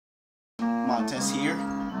Montes here,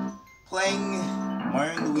 playing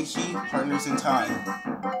Mario & Luigi Partners in Time.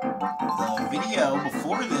 The video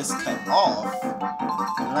before this cut off,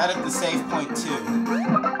 and right at the save point too.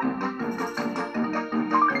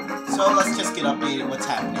 So let's just get updated what's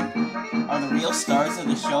happening. Are the real stars of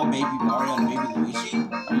the show Baby Mario and Baby Luigi?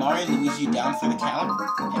 Are Mario and Luigi down for the count?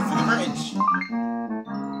 And for the bridge?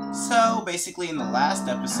 So, basically in the last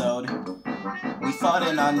episode, we fought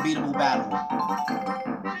an unbeatable battle.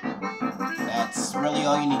 That's really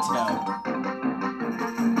all you need to know.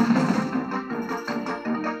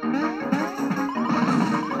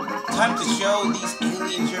 Time to show these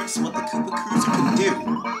alien jerks what the Koopa Cruiser can do.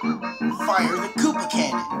 Fire the Koopa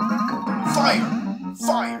Cannon! Fire!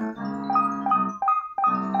 Fire!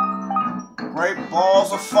 Great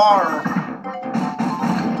balls of fire!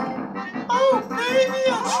 Oh, baby, a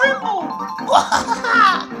triple!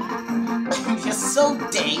 I'm just so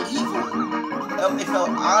dang evil. Oh, they felt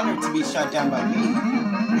honored to be shot down by me.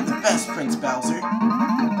 You're the best, Prince Bowser.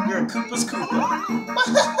 You're a Koopa's Koopa.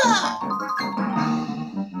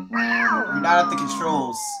 You're not at the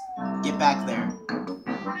controls. Get back there.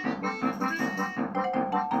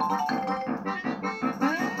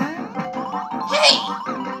 Hey!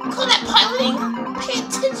 Call that piloting? Pay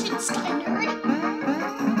attention, Sky Nerd!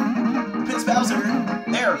 Prince Bowser,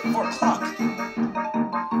 there, 4 o'clock.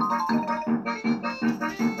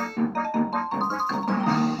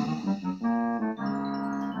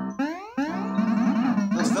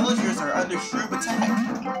 Those villagers are under shrewd attack.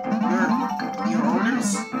 Your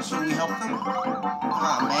orders? Should we help them?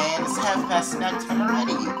 Aw, man, it's half past snack time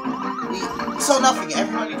already. We saw nothing.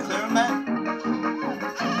 Everybody clear on that?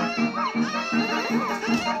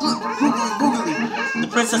 Googly. The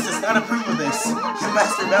princess does not approve of this.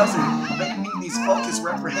 Master Bowser, making these folk is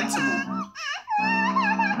reprehensible.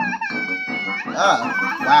 Wow.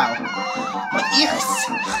 My ears!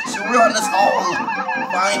 She'll ruin us all.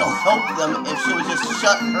 Fine, I'll help them if she'll just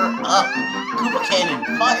shut her up. Koopa Cannon,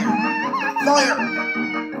 fire! Fire!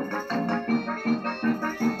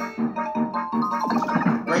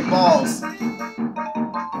 Great balls.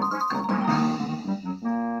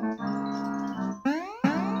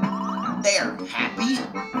 There, happy?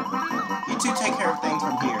 You two take care of things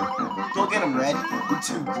from here. Go get them, Red. You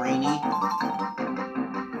two brainy.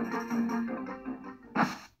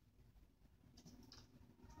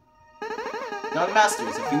 Young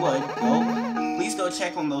Masters, if you would, please go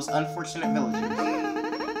check on those unfortunate villagers.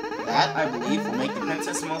 That, I believe, will make the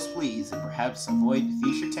princess most pleased, and perhaps avoid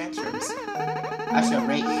future tantrums. I shall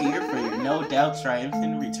wait here for your no doubt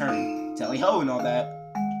triumphant return. Tally-ho and all that.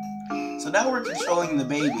 So now we're controlling the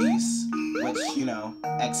babies, which, you know,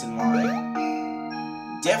 X and Y.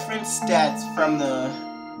 Different stats from the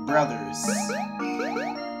brothers.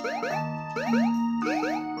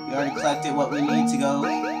 We already collected what we need to go,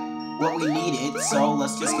 what we needed, so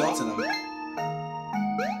let's just go to them.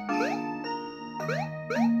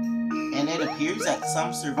 And it appears that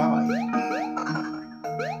some survived.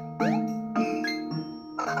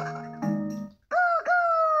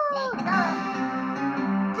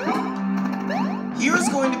 Here's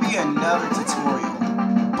going to be another tutorial,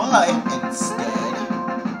 but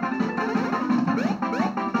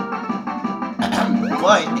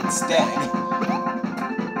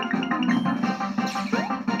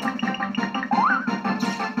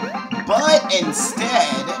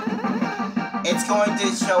instead, it's going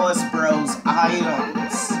to show us Bro's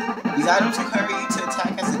items. These items require you to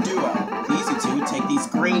attack as a duo. These two take these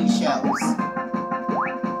green shells.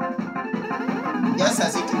 Yes,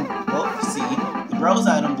 as you can both see, the Bro's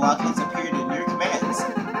item block has appeared in your commands.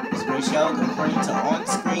 This gray shell, according to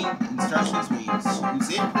on-screen instructions, we choose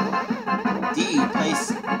it. D,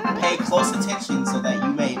 pay close attention so that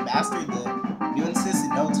you may master the nuances in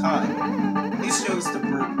no time. Please choose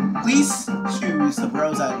the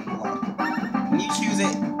Bro's item block. When you choose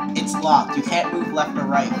it, it's locked. You can't move left or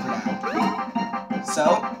right for now.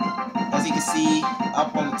 So, as you can see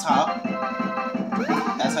up on the top,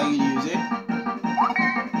 that's how you use it.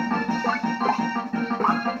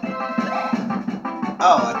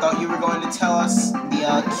 Oh, I thought you were going to tell us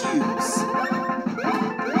the cues.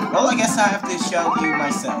 Well, I guess I have to show you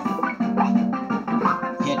myself.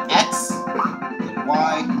 Hit X, then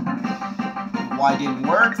Y. Y didn't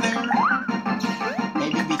work there.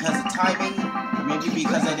 Maybe because of timing, or maybe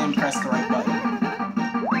because I didn't press the right button.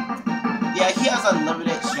 Yeah, he has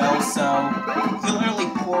unlimited shells, so he can literally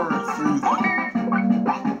pour through them.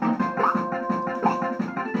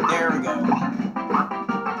 There we go.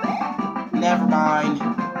 Never mind.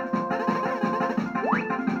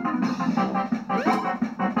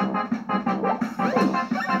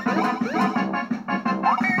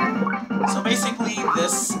 So basically,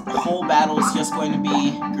 this whole battle is just going to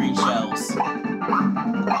be green shells.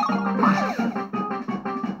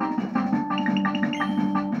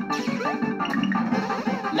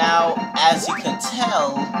 Now, as you can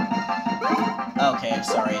tell, okay,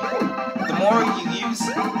 sorry. The more you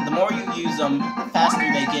use them, the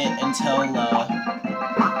faster they get until the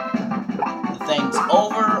thing's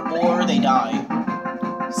over or they die.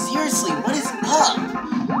 Seriously, what is up?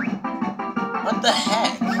 What the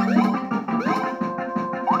heck?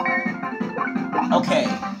 Okay.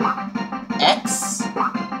 X,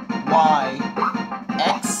 Y,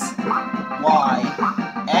 X, Y,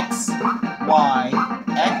 X, Y,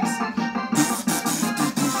 X.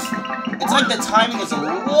 It's like the timing is a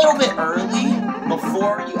little bit early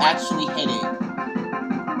before you actually hit it.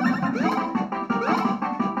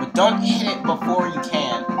 But don't hit it before you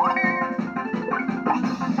can.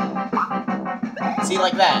 See,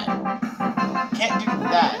 like that. Can't do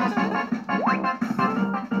that.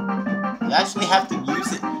 You actually have to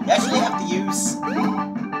use it. You actually have to use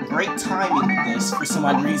great timing with this for some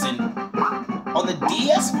odd reason. On the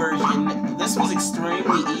DS version, this was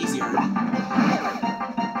extremely easier.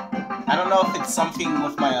 I don't know if it's something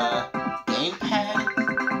with my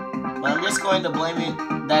gamepad, but I'm just going to blame it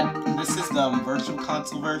that this is the Virtual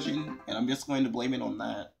Console version, and I'm just going to blame it on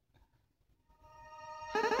that.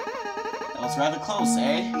 That was rather close,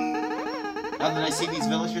 eh? Now that I see these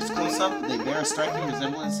villagers close up, they bear a striking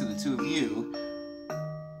resemblance to the two of you.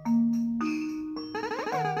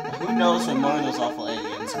 Who knows when more of those awful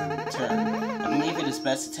aliens will return? I believe it is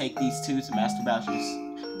best to take these two to Master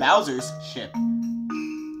Bowser's ship.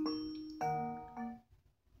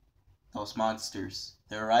 Those monsters.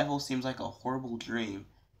 Their arrival seems like a horrible dream.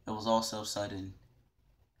 It was all so sudden.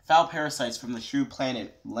 Foul parasites from the Shroob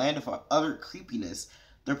planet, land of utter creepiness.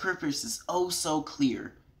 Their purpose is oh so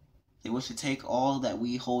clear. They wish to take all that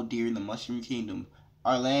we hold dear in the Mushroom Kingdom.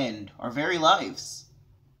 Our land, our very lives.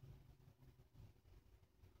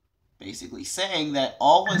 Basically saying that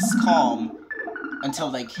all was calm until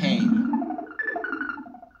they came.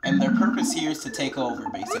 And their purpose here is to take over,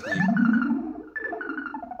 basically.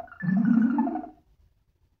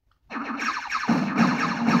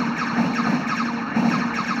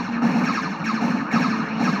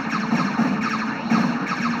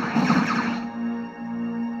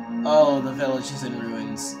 Oh, the village is in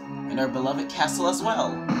ruins, and our beloved castle as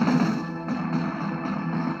well.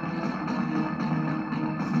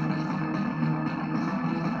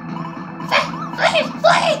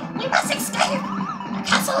 Flee! We must escape! The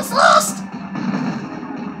castle is lost!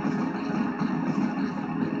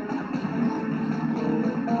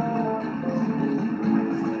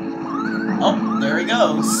 Oh, there he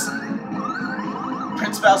goes.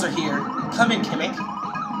 Prince Bowser here. Come in, Kamek.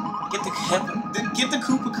 Get the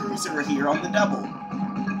Koopa Cruiser here on the double.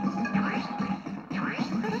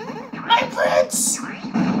 My prince!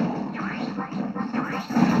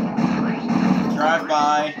 Drive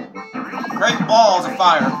by. Great balls of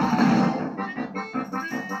fire.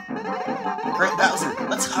 Great Bowser,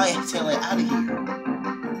 let's hightail it out of here.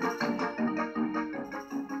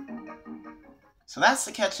 So that's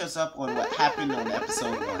to catch us up on what happened on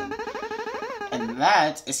episode 1. And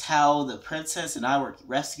that is how the princess and I were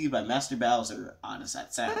rescued by Master Bowser, odd as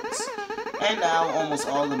that sounds. And now almost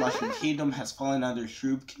all of the Mushroom Kingdom has fallen under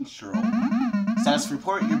Shroob control. Status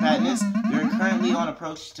report, Your Badness. We are currently on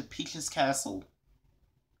approach to Peach's Castle.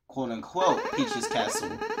 Quote-unquote Peach's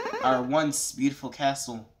Castle. Our once beautiful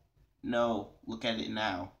castle. No, look at it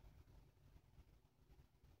now.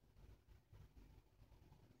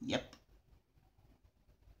 Yep.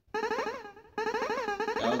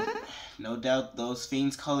 No doubt those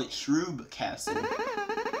fiends call it Shroob Castle.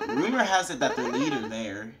 Rumor has it that their leader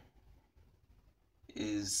there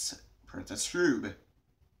is Princess Shroob.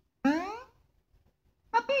 Eh?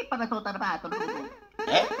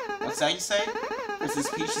 What's that you say? Princess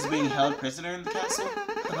Peach is being held prisoner in the castle?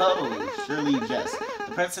 Oh, surely you jest.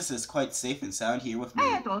 The princess is quite safe and sound here with me.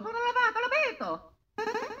 I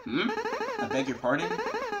beg your pardon?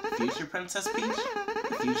 Future Princess Peach?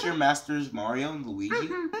 The future Masters Mario and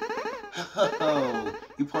Luigi? Oh,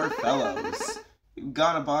 you poor fellows. You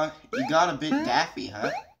got a bit daffy,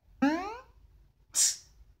 huh?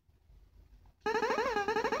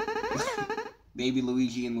 Baby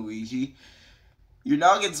Luigi and Luigi. Your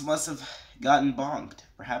noggins must have gotten bonked.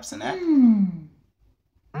 Perhaps an act?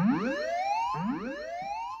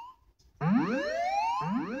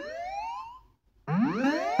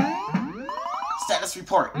 Status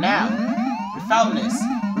report, now! Your Foulness,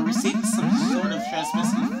 we're receiving some sort of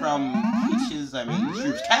transmission from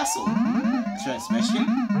Shroob's castle. Transmission?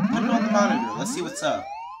 Put it on the monitor, let's see what's up.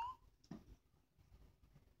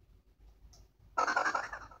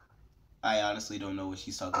 I honestly don't know what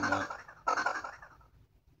she's talking about.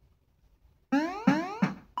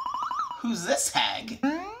 Who's this hag?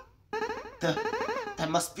 That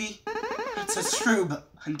must be... It's a Shroob,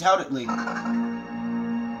 undoubtedly.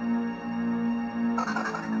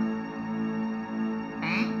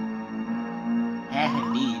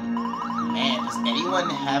 Indeed. Man, does anyone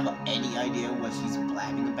have any idea what she's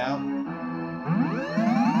blabbing about?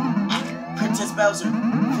 Princess Bowser,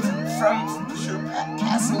 from Shroob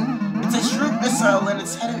Castle. It's a Shroob missile and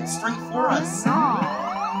it's headed straight for us.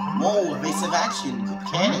 Whoa, evasive action, Goop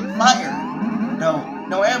cannon, fire!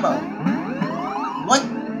 No ammo. What?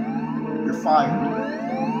 You're fired.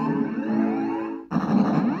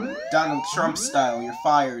 Donald Trump style, you're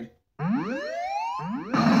fired.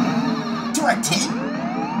 Direct hit!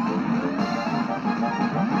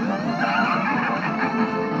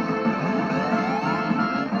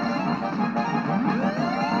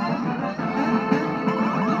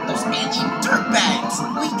 Those alien dirtbags!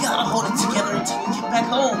 We gotta hold it together until we get back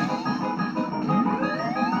home!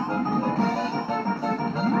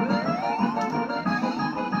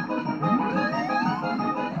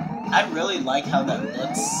 I really like how that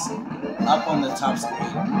looks up on the top screen.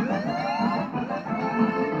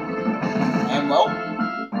 And well,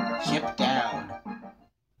 ship down.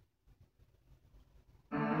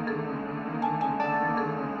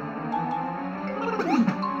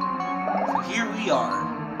 So here we are.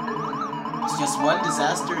 It's just one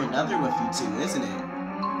disaster another with you two, isn't it?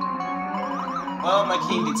 Well, my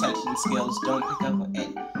keen detection skills don't pick up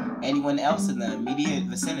anyone else in the immediate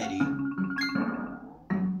vicinity.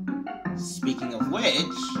 Speaking of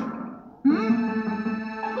which...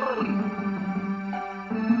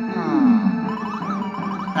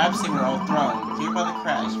 Perhaps they were all thrown, here by the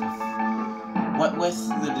crash, what with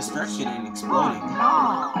the destruction and exploding.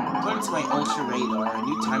 According to my ultra radar, a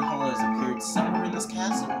new time hole has appeared somewhere in this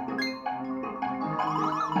castle.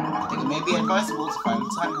 I think it may be advisable to find the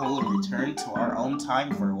time hole and return to our own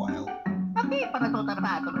time for a while.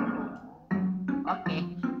 Okay.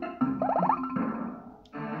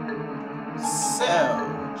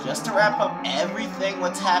 So, just to wrap up everything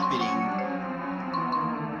what's happening,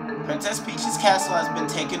 Princess Peach's castle has been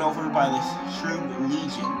taken over by the Shroob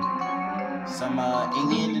Legion. Some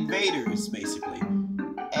alien invaders, basically.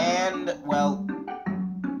 And, well,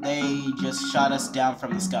 they just shot us down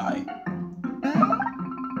from the sky.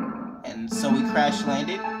 And so we crash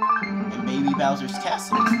landed in Baby Bowser's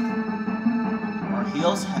castle. Our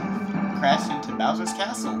heels have crashed into Bowser's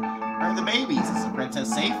castle. Where are the babies? Is the princess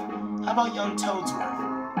safe? How about young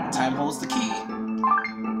Toadsworth? The time holds the key.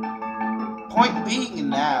 Point being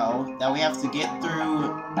now that we have to get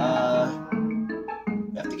through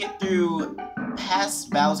past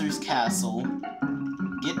Bowser's castle,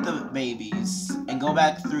 get the babies, and go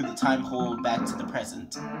back through the time hole back to the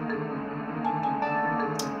present. I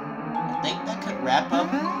think that could wrap up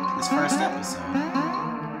this first episode.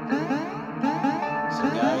 So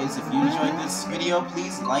guys, if you enjoyed this video,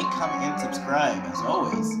 please like, comment, and subscribe. As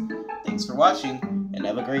always, thanks for watching, and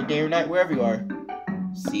have a great day or night wherever you are.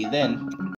 See you then.